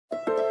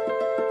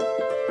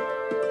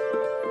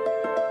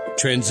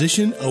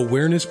Transition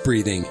Awareness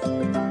Breathing.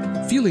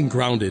 Feeling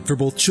grounded for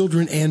both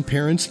children and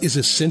parents is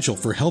essential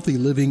for healthy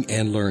living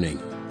and learning.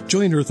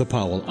 Join Eartha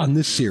Powell on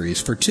this series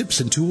for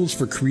tips and tools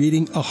for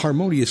creating a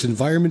harmonious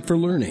environment for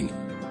learning.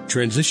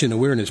 Transition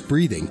Awareness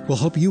Breathing will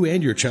help you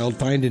and your child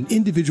find an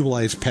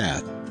individualized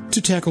path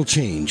to tackle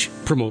change,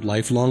 promote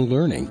lifelong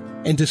learning,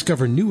 and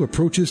discover new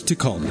approaches to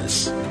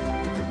calmness.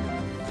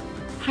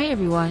 Hi,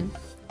 everyone.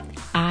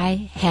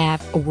 I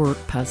have a word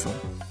puzzle.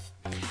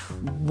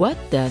 What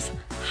does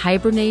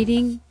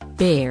hibernating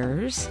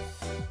bears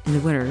in the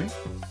winter,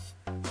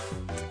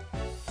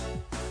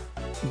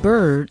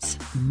 birds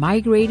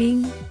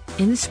migrating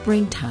in the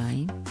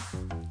springtime,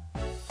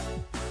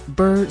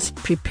 birds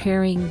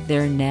preparing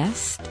their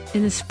nest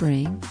in the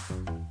spring,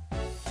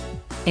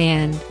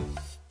 and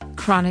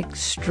chronic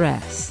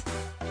stress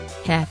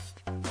have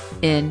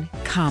in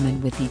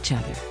common with each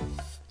other?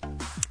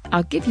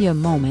 I'll give you a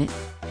moment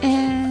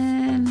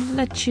and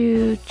let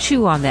you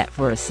chew on that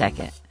for a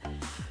second.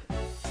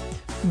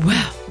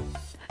 Well,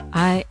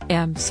 I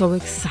am so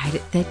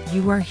excited that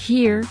you are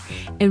here,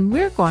 and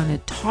we're going to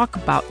talk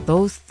about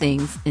those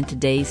things in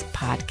today's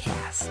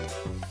podcast.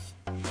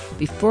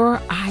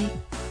 Before I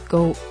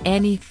go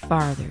any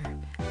farther,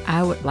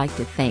 I would like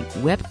to thank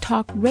Web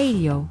Talk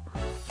Radio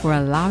for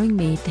allowing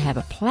me to have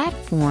a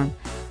platform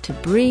to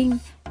bring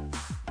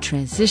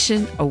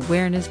Transition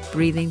Awareness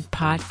Breathing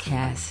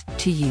podcast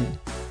to you.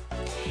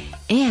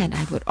 And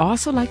I would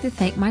also like to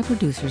thank my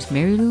producers,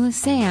 Mary Lou and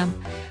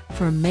Sam,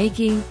 for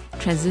making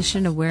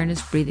Transition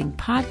Awareness Breathing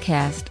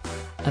podcast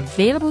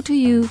available to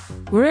you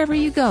wherever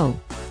you go.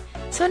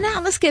 So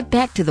now let's get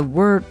back to the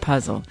word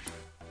puzzle.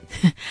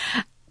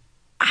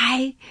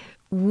 I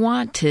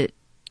wanted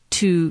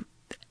to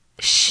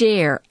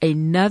share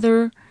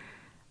another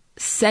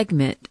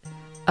segment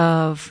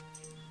of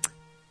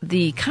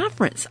the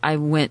conference I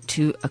went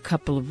to a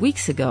couple of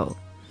weeks ago,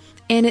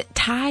 and it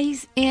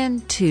ties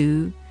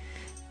into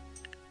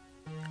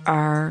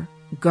our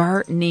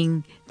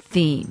gardening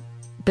theme.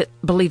 But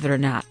believe it or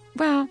not,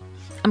 well,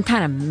 I'm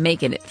kind of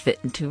making it fit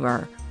into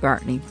our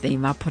gardening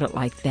theme. I'll put it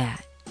like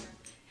that.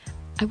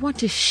 I want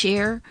to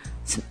share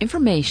some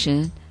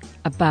information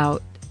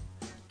about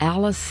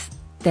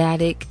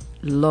allostatic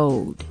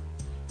load.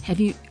 Have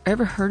you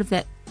ever heard of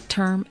that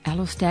term,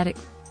 allostatic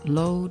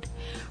load?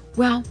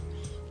 Well,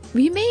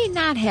 you may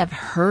not have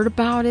heard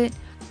about it,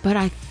 but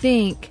I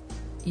think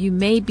you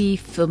may be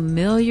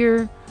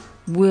familiar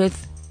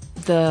with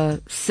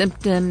the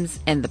symptoms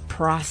and the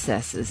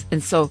processes.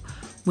 And so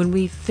when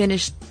we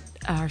finish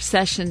our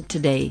session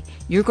today,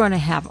 you're going to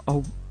have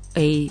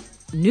a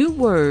new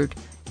word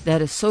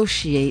that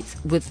associates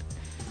with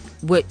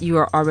what you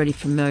are already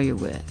familiar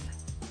with.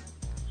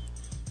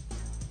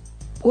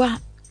 Well,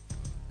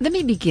 let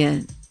me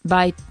begin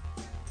by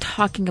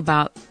talking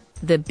about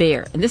the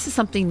bear. And this is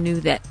something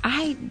new that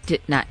I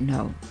did not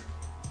know.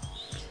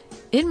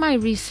 In my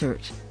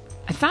research,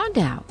 I found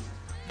out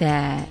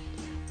that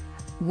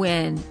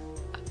when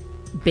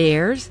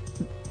bears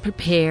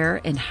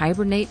prepare and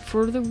hibernate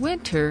for the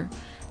winter,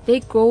 they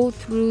go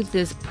through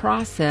this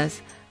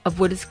process of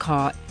what is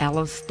called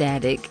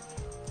allostatic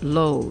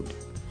load.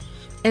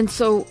 And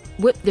so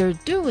what they're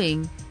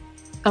doing,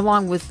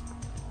 along with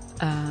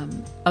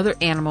other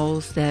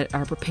animals that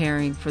are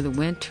preparing for the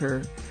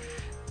winter,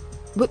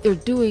 what they're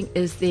doing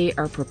is they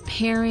are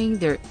preparing,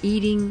 they're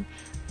eating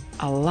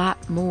a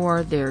lot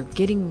more, they're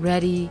getting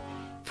ready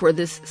for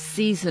this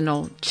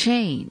seasonal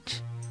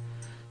change.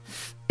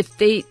 If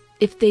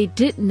they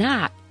did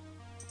not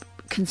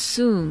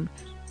consume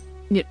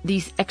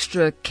these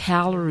extra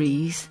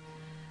calories,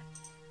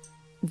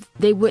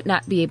 they would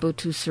not be able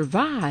to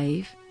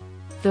survive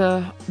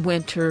the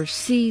winter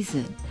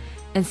season.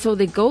 And so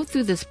they go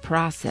through this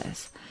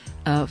process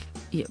of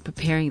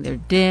preparing their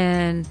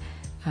den,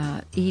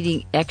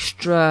 eating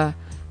extra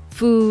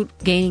food,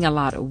 gaining a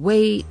lot of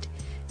weight.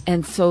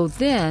 And so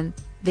then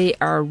they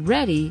are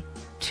ready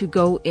to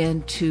go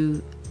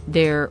into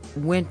their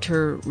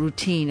winter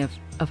routine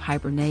of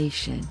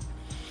hibernation.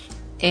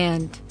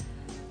 And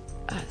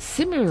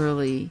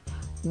similarly,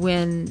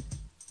 when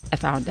I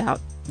found out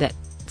that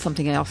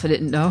something else I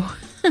didn't know,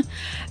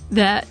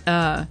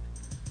 that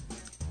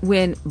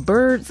when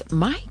birds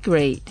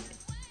migrate,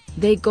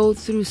 they go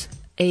through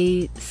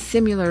a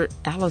similar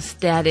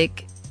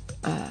allostatic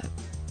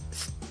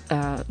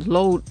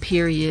load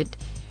period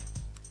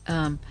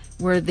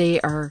where they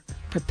are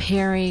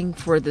preparing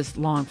for this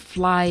long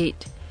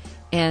flight.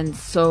 And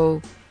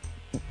so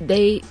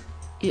they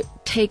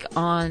take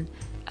on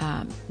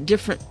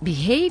different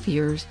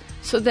behaviors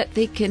so that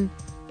they can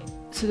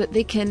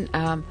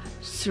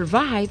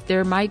survive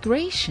their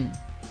migration.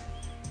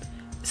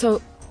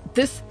 So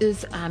this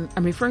is I'm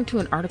referring to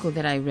an article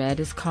that I read.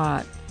 It's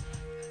called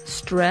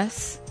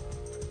Stress,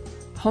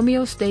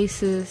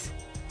 Homeostasis,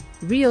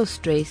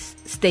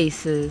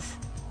 Rheostasis,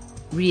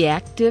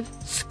 Reactive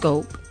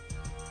Scope,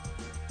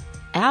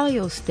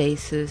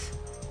 Allostasis,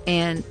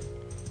 and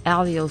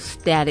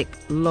Allostatic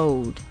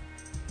Load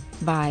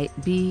by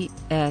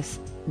B.S.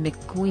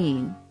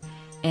 McQueen.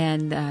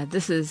 And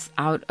this is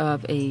out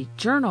of a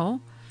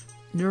journal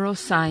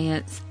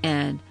Neuroscience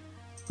and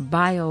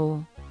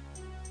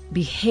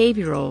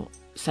Biobehavioral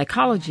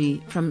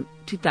Psychology from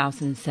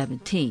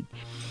 2017.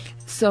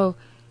 So,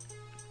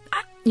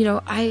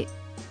 I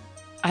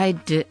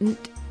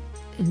didn't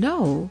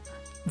know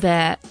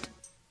that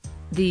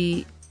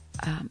the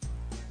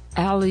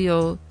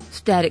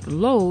allostatic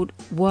load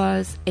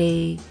was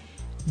a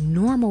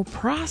normal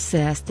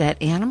process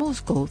that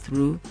animals go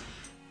through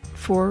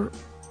for,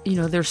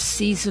 their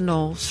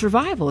seasonal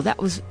survival. That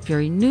was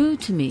very new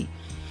to me.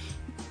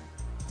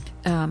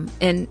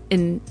 And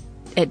in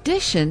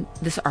addition,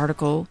 this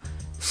article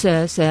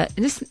says that,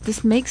 and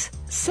this makes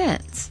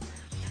sense,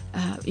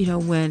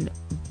 when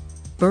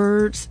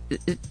birds,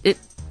 it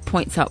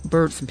points out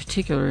birds in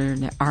particular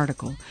in the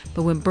article,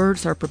 but when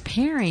birds are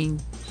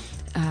preparing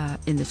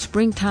in the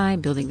springtime,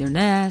 building their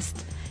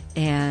nest,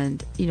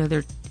 and,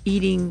 they're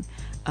eating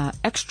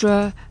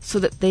extra so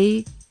that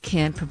they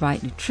can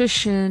provide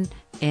nutrition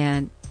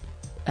and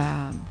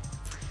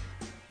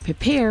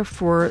prepare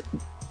for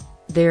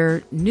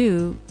their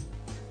new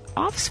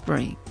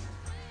offspring.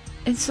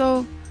 And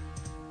so,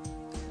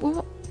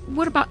 well,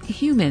 what about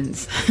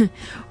humans?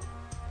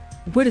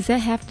 What does that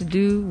have to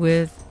do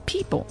with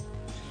people?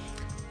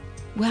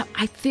 Well,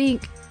 I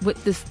think what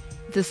this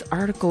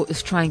article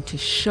is trying to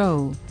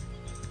show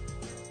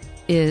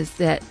is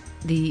that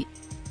the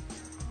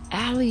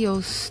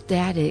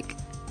allostatic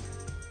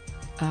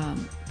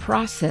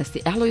process,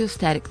 the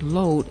allostatic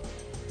load,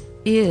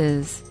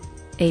 is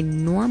a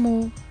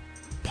normal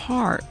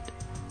part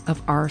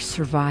of our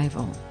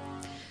survival.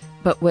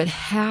 But what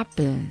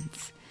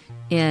happens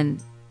in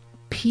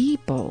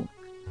people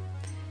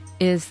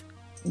is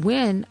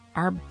when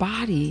our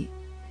body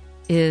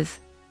is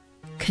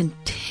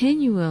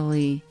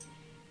continually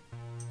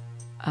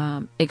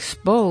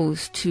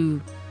exposed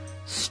to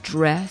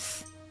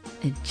stress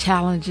and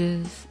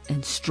challenges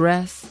and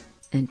stress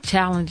and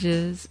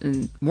challenges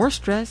and more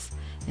stress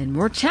and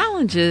more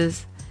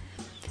challenges,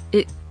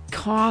 it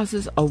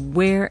causes a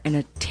wear and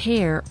a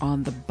tear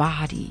on the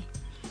body.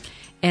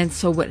 And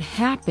so what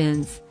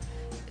happens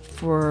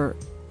for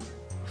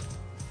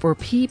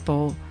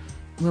people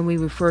when we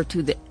refer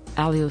to the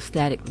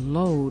allostatic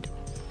load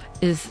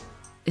is,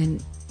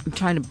 and I'm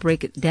trying to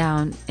break it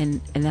down,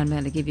 and I'm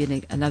going to give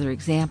you another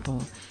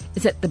example,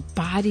 is that the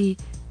body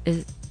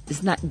is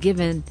not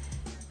given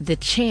the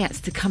chance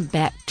to come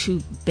back to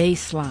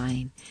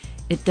baseline.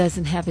 It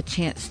doesn't have a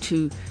chance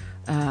to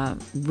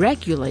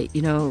regulate,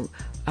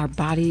 our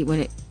body when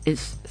it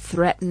is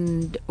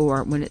threatened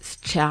or when it's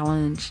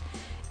challenged.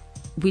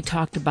 We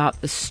talked about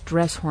the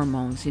stress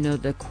hormones,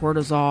 the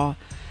cortisol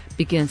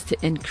begins to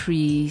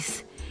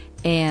increase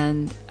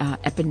and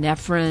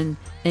epinephrine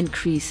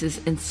increases.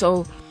 And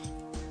so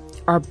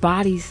our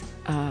body's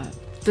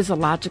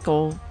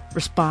physiological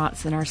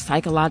response and our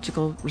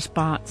psychological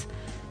response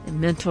and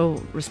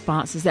mental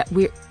response is that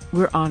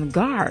we're on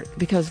guard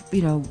because,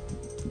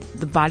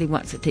 the body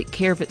wants to take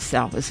care of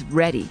itself, it's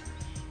ready.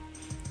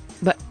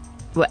 But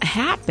what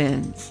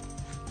happens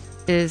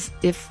is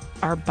if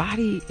our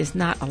body is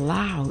not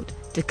allowed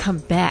to come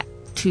back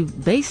to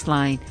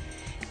baseline,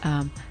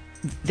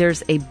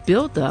 there's a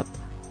buildup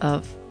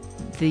of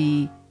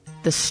the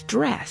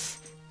stress.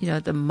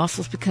 The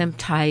muscles become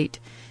tight.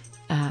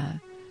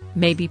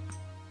 Maybe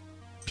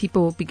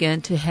people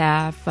begin to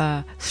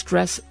have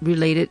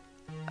stress-related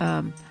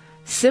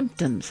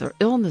symptoms or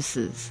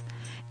illnesses,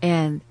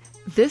 and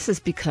this is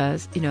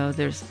because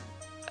there's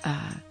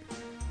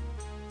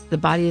the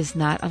body is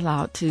not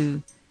allowed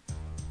to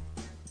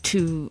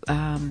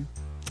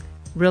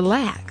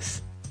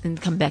relax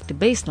and come back to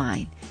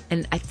baseline.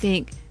 And I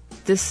think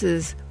this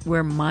is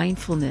where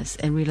mindfulness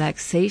and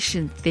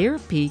relaxation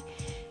therapy,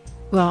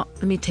 well,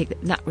 let me take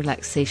that, not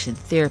relaxation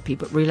therapy,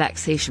 but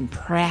relaxation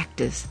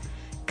practice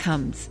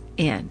comes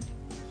in.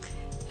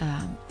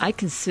 I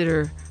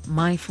consider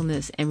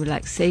mindfulness and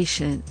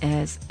relaxation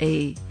as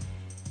a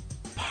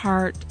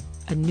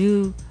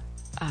new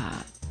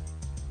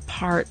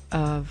part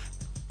of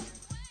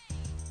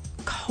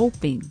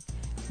coping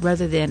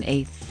rather than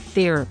a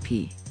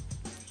therapy.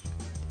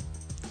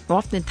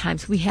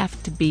 Oftentimes we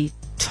have to be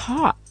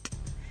taught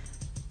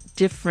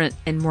different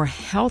and more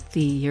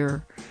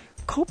healthier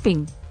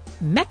coping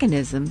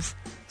mechanisms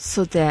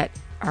so that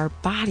our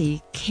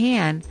body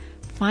can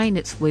find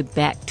its way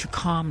back to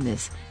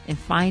calmness and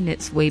find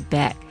its way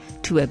back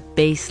to a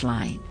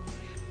baseline.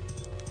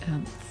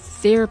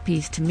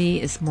 Therapies to me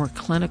is more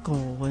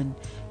clinical and,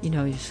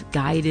 is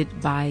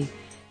guided by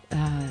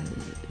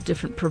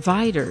different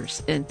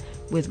providers. And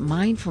with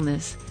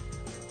mindfulness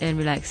and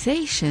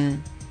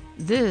relaxation,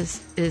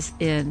 this is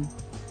in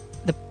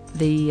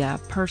the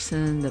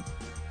person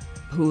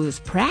who is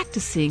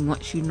practicing.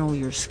 Once you know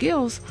your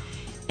skills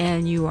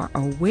and you are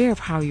aware of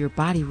how your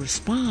body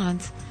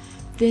responds,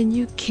 then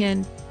you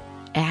can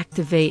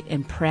activate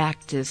and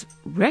practice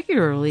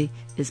regularly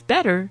is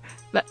better.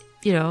 But,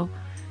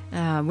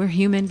 we're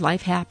human,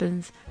 life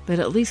happens, but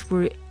at least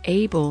we're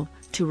able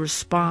to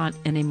respond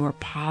in a more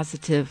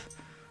positive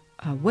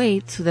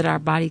way so that our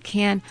body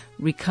can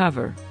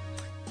recover.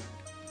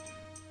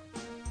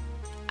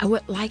 I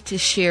would like to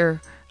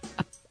share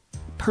a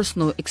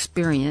personal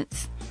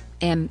experience,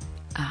 and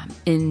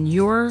in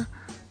your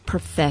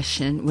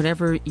profession,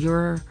 whatever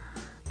your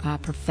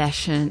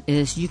profession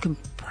is, you can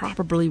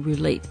probably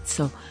relate.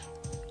 So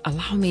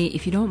allow me,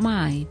 if you don't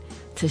mind,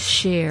 to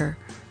share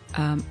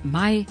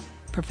my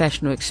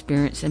professional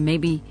experience, and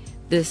maybe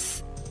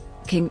this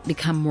can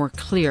become more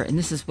clear. And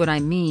this is what I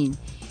mean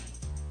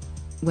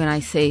when I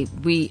say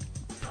we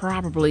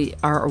probably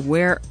are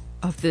aware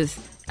of this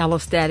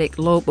allostatic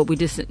load, but we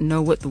just didn't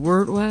know what the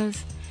word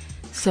was.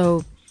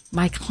 So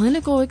my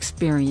clinical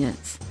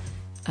experience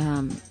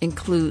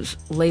includes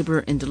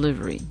labor and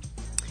delivery.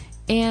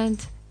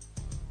 And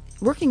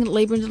working in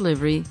labor and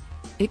delivery,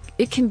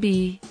 it can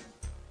be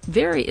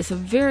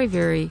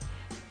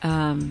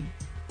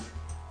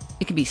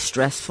it can be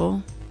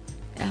stressful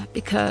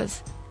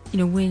because,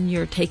 when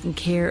you're taking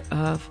care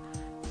of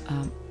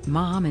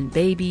mom and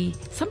baby,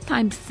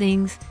 sometimes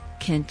things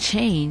can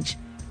change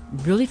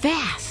really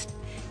fast.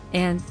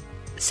 And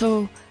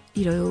so,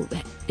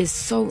 it's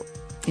so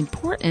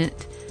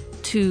important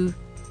to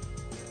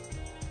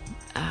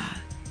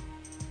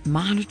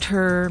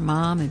monitor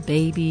mom and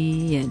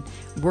baby and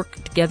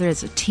work together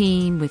as a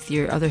team with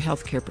your other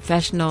healthcare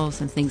professionals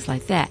and things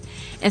like that.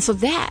 And so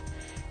that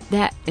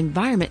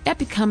environment, that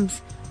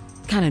becomes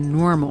kind of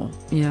normal.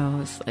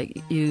 It's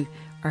like you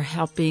are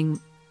helping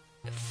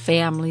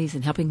families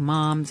and helping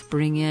moms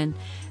bring in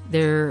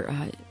their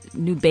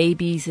new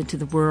babies into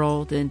the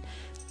world. And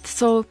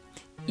so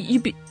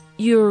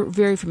you're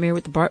very familiar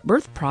with the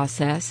birth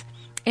process,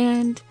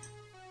 and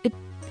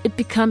it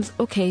becomes,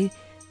 okay,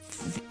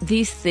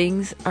 these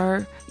things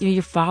are,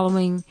 you're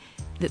following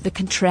the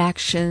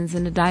contractions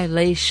and the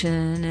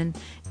dilation,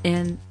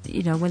 and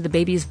when the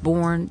baby is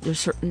born, there's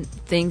certain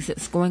things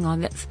that's going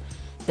on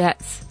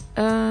that's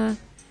the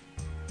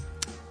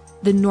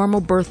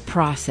normal birth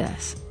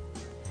process.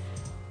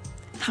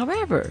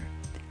 However,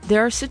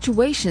 there are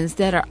situations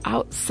that are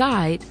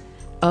outside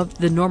of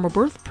the normal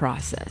birth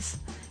process,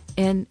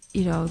 and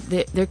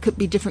there could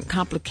be different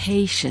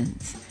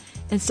complications.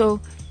 And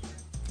so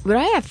what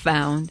I have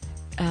found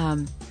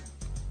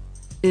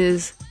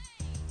is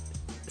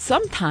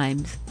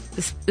sometimes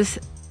this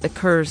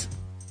occurs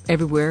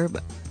everywhere,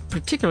 but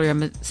particularly I'm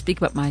going to speak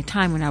about my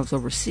time when I was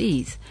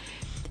overseas.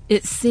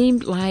 It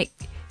seemed like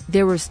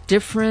there was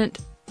different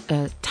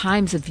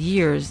times of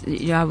years.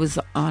 I was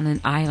on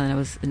an island. I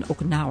was in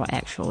Okinawa,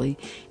 actually,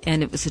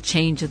 and it was a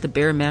change of the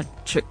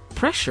barometric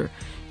pressure.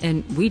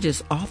 And we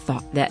just all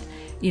thought that,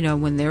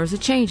 when there was a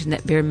change in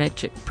that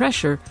barometric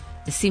pressure,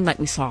 it seemed like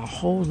we saw a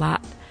whole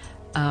lot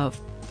of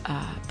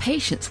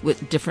patients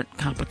with different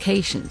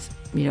complications.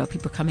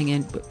 People coming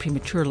in with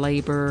premature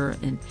labor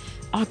and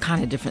all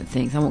kind of different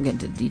things. I won't get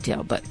into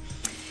detail,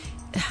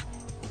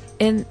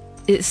 and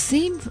it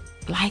seemed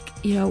like,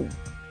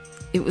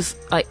 it was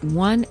like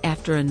one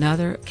after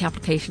another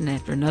complication,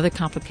 after another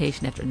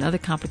complication, after another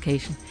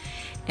complication.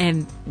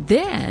 And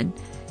then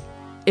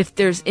if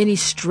there's any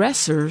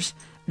stressors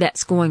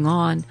that's going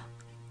on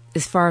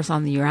as far as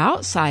on your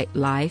outside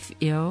life,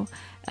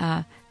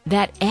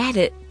 that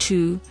added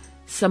to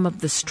some of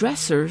the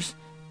stressors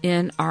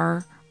in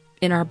our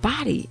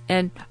body.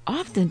 And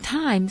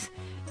oftentimes,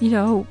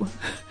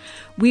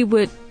 we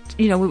would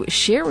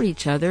share with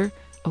each other,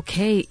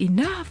 okay,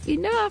 enough.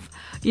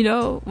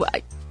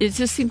 It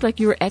just seemed like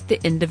you were at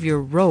the end of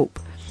your rope.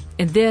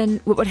 And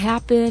then what would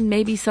happen,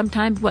 maybe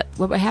sometimes what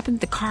would happen,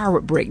 the car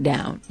would break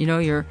down.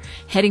 You're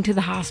heading to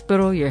the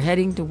hospital, you're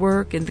heading to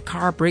work, and the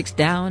car breaks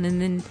down,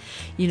 and then,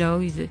 you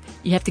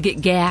have to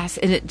get gas.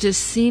 And it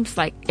just seems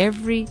like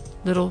every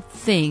little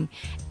thing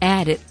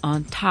added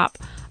on top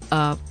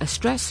of a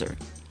stressor.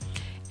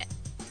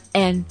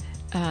 And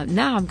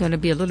now I'm going to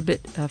be a little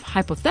bit of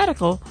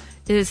hypothetical,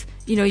 is,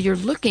 you're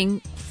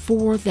looking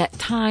for that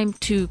time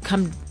to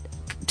come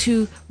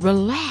to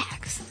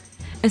relax.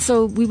 And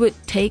so we would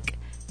take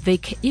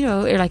like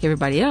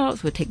everybody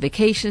else, would take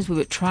vacations. We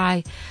would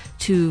try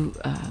to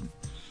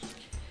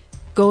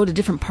go to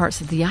different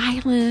parts of the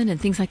island and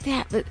things like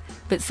that.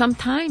 But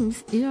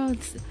sometimes,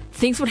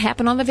 things would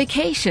happen on the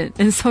vacation.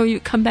 And so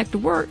you come back to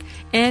work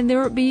and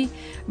there would be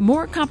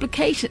more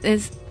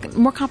complications.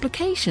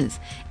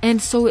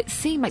 And so it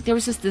seemed like there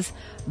was just this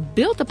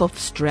buildup of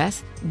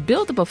stress,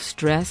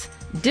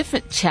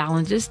 different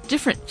challenges.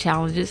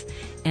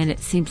 And it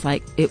seems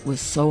like it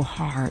was so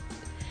hard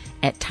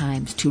at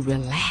times to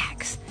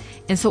relax.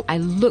 And so I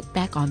look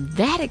back on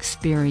that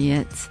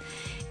experience,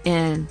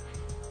 and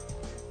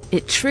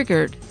it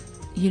triggered,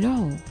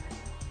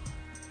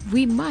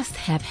 we must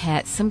have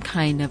had some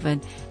kind of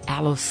an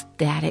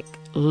allostatic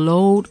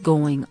load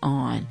going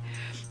on.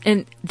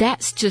 And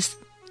that's just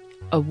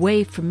a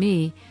way for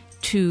me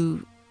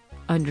to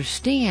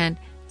understand,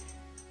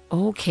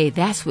 okay,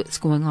 that's what's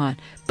going on.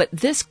 But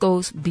this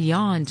goes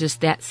beyond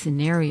just that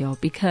scenario,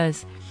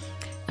 because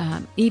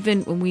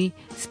even when we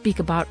speak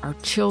about our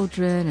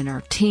children and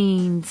our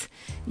teens,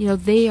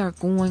 they are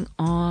going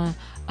on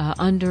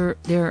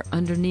they're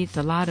underneath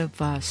a lot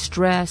of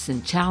stress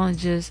and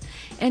challenges.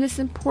 And it's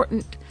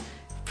important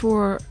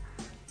for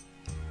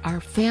our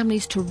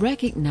families to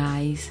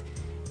recognize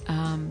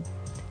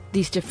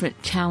these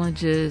different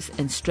challenges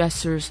and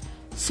stressors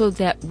so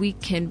that we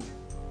can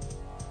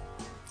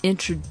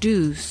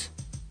introduce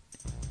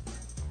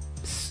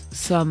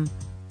some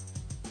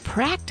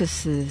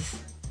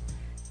practices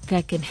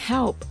that can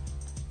help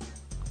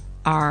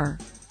our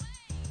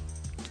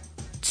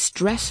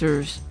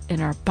stressors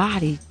in our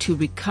body to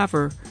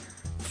recover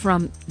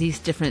from these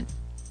different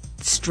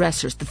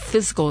stressors, the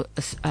physical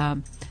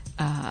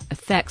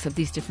effects of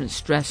these different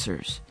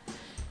stressors.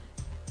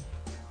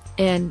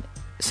 And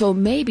so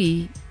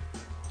maybe,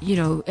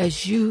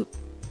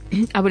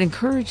 I would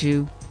encourage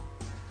you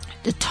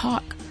to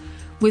talk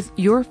with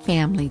your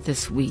family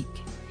this week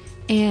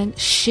and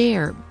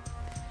share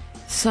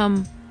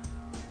some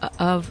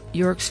of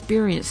your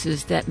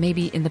experiences that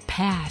maybe in the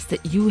past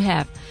that you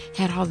have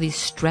had all these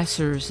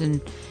stressors,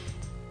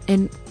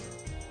 and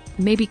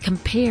maybe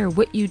compare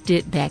what you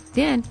did back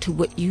then to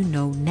what you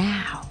know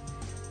now.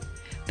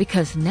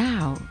 Because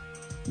now,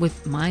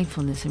 with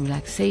mindfulness and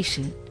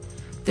relaxation,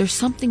 there's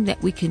something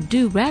that we can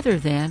do rather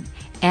than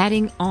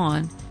adding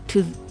on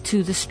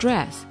to the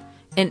stress.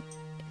 And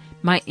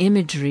my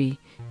imagery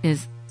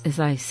is, as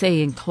I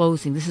say in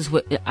closing, this is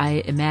what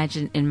I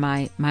imagine in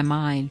my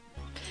mind.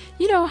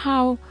 You know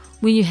how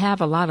when you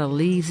have a lot of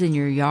leaves in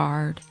your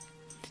yard,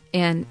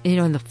 and,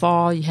 in the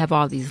fall you have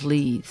all these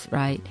leaves,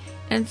 right?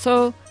 And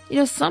so,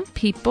 some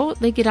people,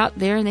 they get out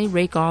there and they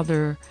rake all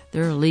their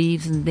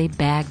leaves and they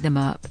bag them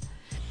up.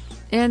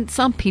 And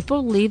some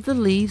people leave the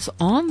leaves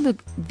on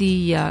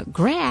the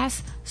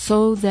grass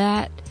so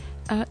that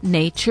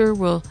nature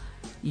will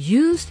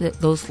use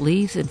those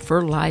leaves and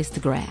fertilize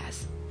the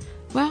grass.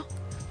 Well,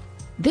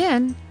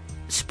 then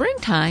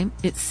springtime,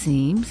 it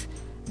seems,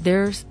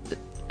 there's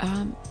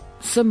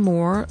some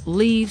more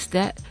leaves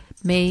that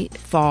may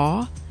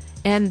fall,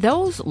 and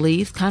those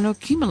leaves kind of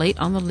accumulate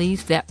on the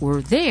leaves that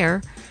were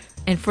there.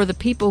 And for the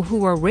people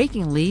who are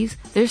raking leaves,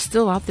 they're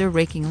still out there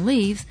raking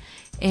leaves,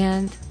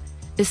 and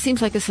it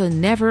seems like it's a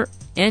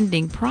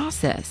never-ending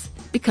process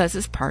because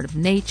it's part of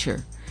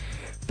nature.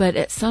 But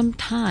at some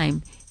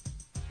time,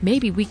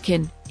 maybe we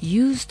can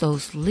use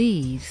those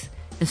leaves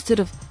instead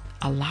of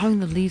allowing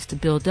the leaves to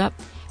build up.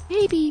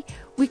 Maybe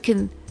we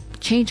can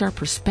change our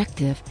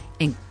perspective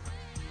and,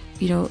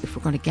 if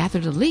we're going to gather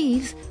the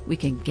leaves, we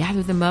can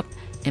gather them up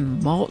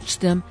and mulch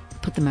them,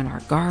 put them in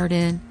our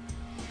garden,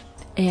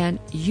 and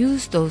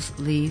use those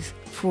leaves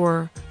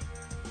for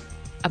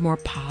a more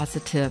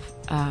positive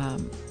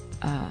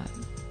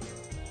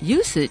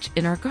usage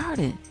in our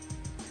garden.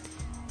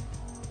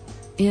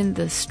 In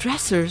the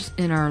stressors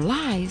in our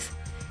lives,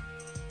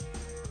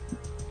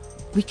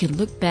 we can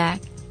look back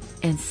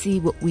and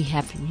see what we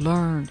have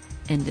learned,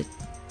 and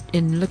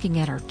in looking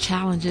at our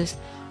challenges,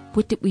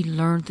 what did we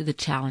learn through the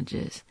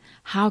challenges?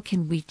 How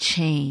can we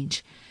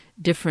change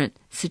different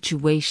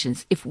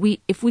situations if we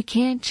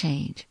can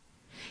change?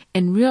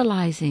 And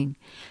realizing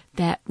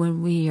that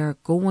when we are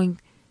going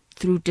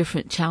through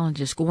different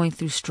challenges, going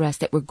through stress,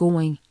 that we're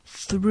going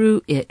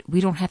through it.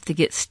 We don't have to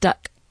get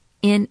stuck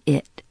in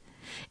it.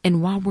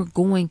 And while we're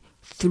going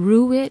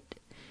through it,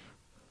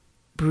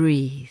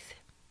 breathe.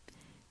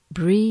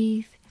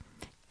 Breathe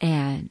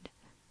and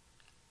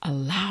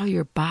allow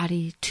your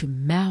body to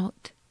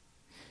melt,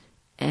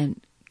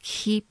 and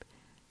keep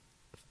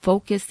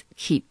focused,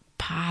 keep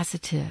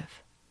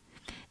positive.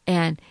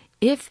 And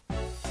if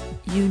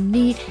you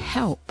need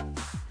help,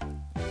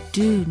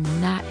 do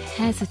not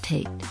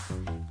hesitate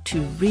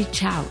to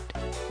reach out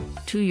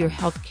to your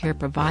healthcare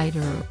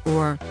provider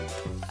or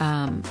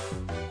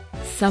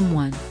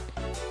someone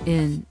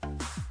in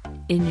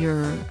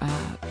your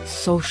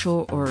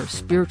social or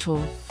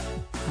spiritual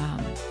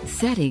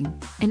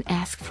setting and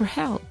ask for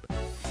help.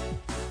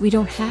 We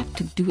don't have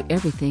to do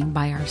everything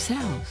by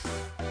ourselves.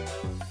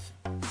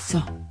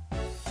 So,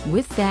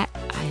 with that,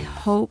 I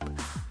hope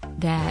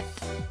that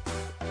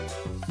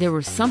there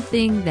was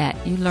something that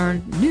you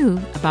learned new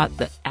about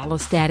the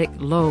allostatic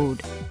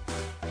load.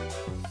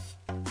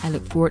 I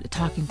look forward to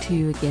talking to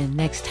you again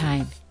next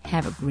time.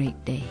 Have a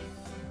great day.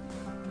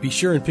 Be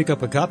sure and pick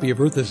up a copy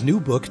of Eartha's new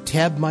book,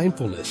 Tab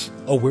Mindfulness,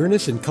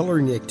 Awareness and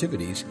Coloring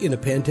Activities in a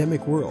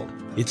Pandemic World.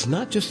 It's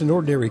not just an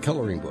ordinary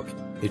coloring book.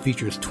 It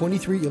features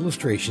 23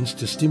 illustrations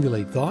to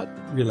stimulate thought,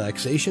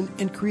 relaxation,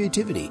 and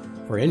creativity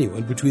for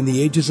anyone between the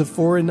ages of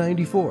 4 and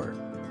 94.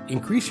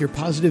 Increase your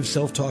positive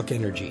self-talk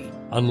energy.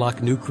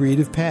 Unlock new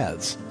creative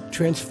paths.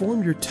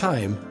 Transform your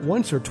time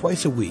once or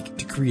twice a week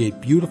to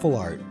create beautiful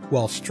art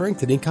while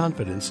strengthening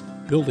confidence,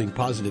 building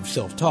positive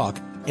self-talk,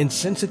 and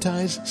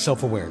sensitize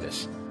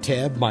self-awareness.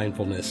 Tab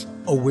Mindfulness,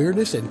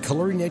 Awareness and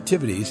Coloring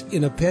Activities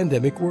in a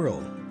Pandemic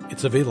World.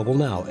 It's available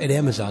now at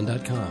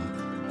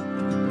Amazon.com.